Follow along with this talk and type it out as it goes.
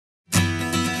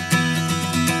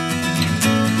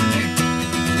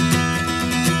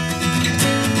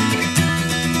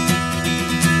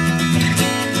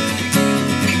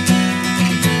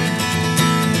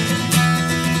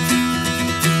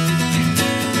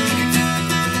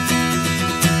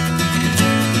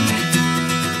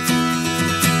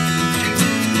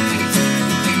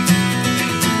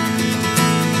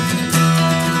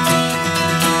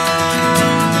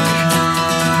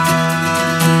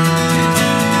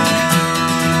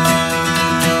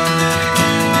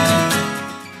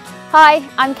Hi,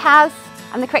 I'm Kaz.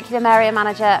 I'm the Curriculum Area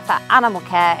Manager for Animal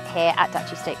Care here at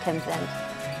Duchy Stoke Climsland.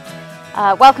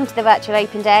 Welcome to the Virtual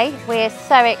Open Day. We're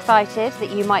so excited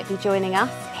that you might be joining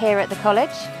us here at the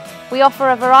college. We offer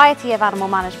a variety of animal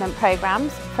management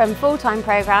programmes, from full-time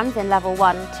programmes in level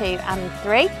 1, 2 and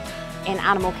 3 in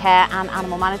animal care and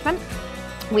animal management.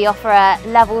 We offer a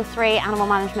level 3 animal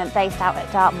management based out at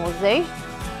Dartmoor Zoo,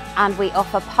 and we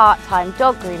offer part-time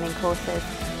dog grooming courses.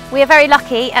 We are very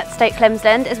lucky at Stoke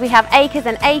Climsland as we have acres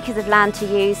and acres of land to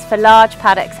use for large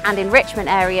paddocks and enrichment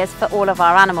areas for all of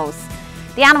our animals.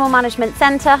 The Animal Management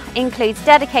Centre includes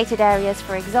dedicated areas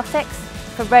for exotics,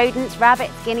 for rodents,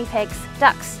 rabbits, guinea pigs,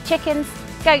 ducks, chickens,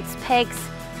 goats, pigs,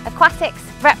 aquatics,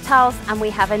 reptiles, and we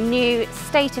have a new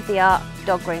state-of-the-art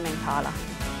dog grooming parlour.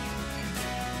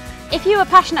 If you are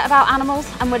passionate about animals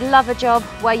and would love a job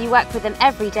where you work with them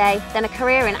every day, then a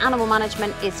career in animal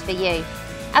management is for you.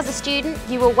 As a student,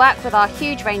 you will work with our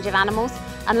huge range of animals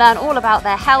and learn all about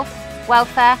their health,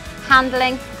 welfare,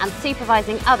 handling and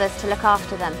supervising others to look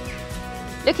after them.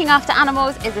 Looking after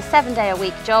animals is a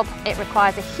 7-day-a-week job. It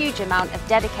requires a huge amount of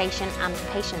dedication and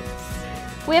patience.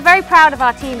 We are very proud of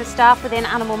our team of staff within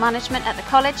animal management at the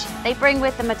college. They bring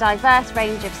with them a diverse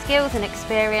range of skills and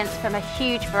experience from a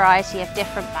huge variety of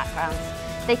different backgrounds.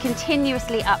 They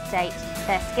continuously update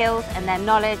their skills and their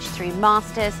knowledge through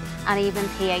masters and even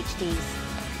PhDs.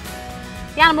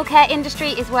 The animal care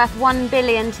industry is worth $1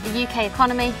 billion to the UK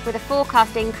economy, with a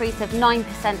forecast increase of 9%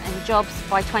 in jobs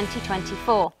by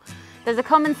 2024. There's a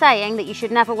common saying that you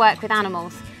should never work with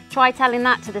animals. Try telling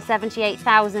that to the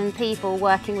 78,000 people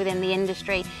working within the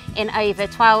industry in over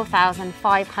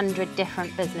 12,500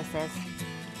 different businesses.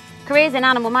 Careers in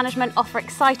animal management offer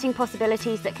exciting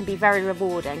possibilities that can be very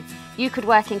rewarding. You could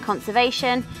work in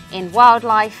conservation, in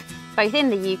wildlife, both in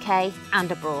the UK and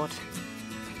abroad.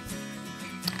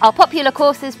 Our popular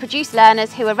courses produce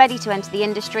learners who are ready to enter the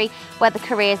industry where the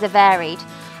careers are varied.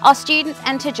 Our students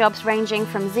enter jobs ranging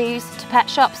from zoos to pet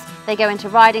shops. They go into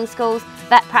riding schools,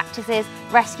 vet practices,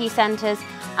 rescue centres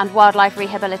and wildlife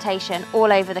rehabilitation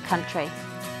all over the country.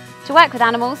 To work with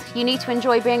animals, you need to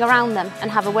enjoy being around them and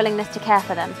have a willingness to care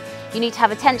for them. You need to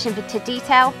have attention to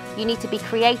detail, you need to be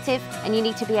creative and you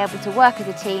need to be able to work as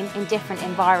a team in different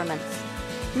environments.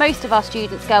 Most of our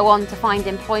students go on to find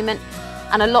employment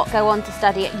and a lot go on to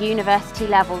study at university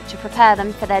level to prepare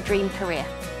them for their dream career.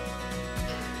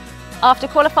 After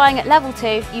qualifying at level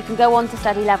 2, you can go on to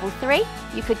study level 3,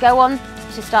 you could go on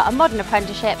to start a modern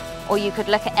apprenticeship, or you could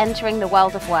look at entering the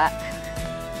world of work.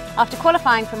 After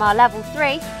qualifying from our level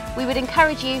 3, we would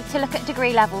encourage you to look at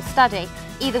degree level study,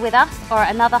 either with us or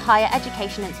at another higher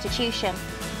education institution.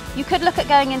 You could look at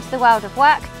going into the world of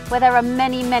work, where there are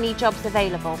many jobs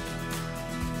available.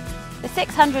 The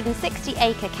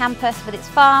 660-acre campus with its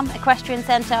farm, equestrian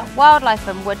centre, wildlife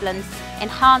and woodlands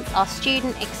enhance our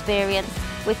student experience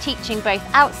with teaching both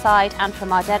outside and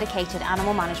from our dedicated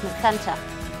animal management centre.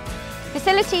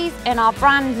 Facilities in our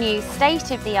brand new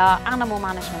state-of-the-art animal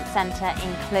management centre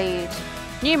include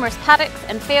numerous paddocks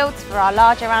and fields for our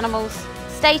larger animals,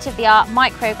 state-of-the-art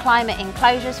microclimate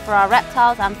enclosures for our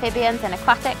reptiles, amphibians and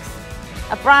aquatics,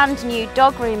 a brand new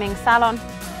dog grooming salon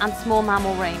and small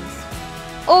mammal rooms.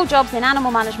 All jobs in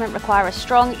animal management require a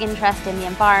strong interest in the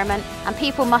environment and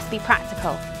people must be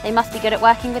practical. They must be good at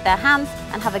working with their hands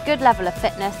and have a good level of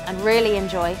fitness and really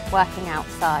enjoy working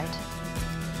outside.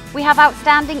 We have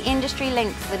outstanding industry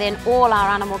links within all our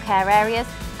animal care areas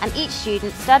and each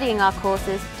student studying our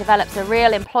courses develops a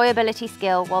real employability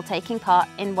skill while taking part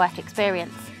in work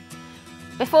experience.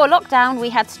 Before lockdown, we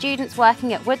had students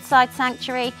working at Woodside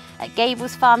Sanctuary, at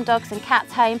Gables Farm Dogs and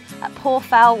Cats Home, at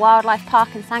Porfell Wildlife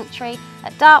Park and Sanctuary,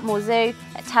 at Dartmoor Zoo,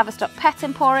 at Tavistock Pet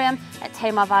Emporium, at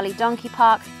Tamar Valley Donkey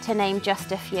Park, to name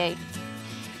just a few.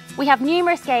 We have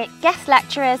numerous guest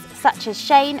lecturers such as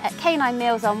Shane at Canine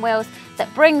Meals on Wheels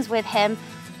that brings with him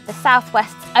the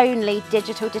Southwest's only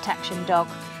digital detection dog.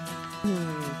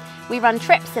 We run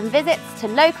trips and visits to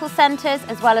local centres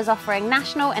as well as offering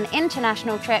national and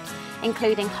international trips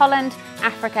including Holland,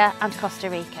 Africa and Costa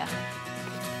Rica.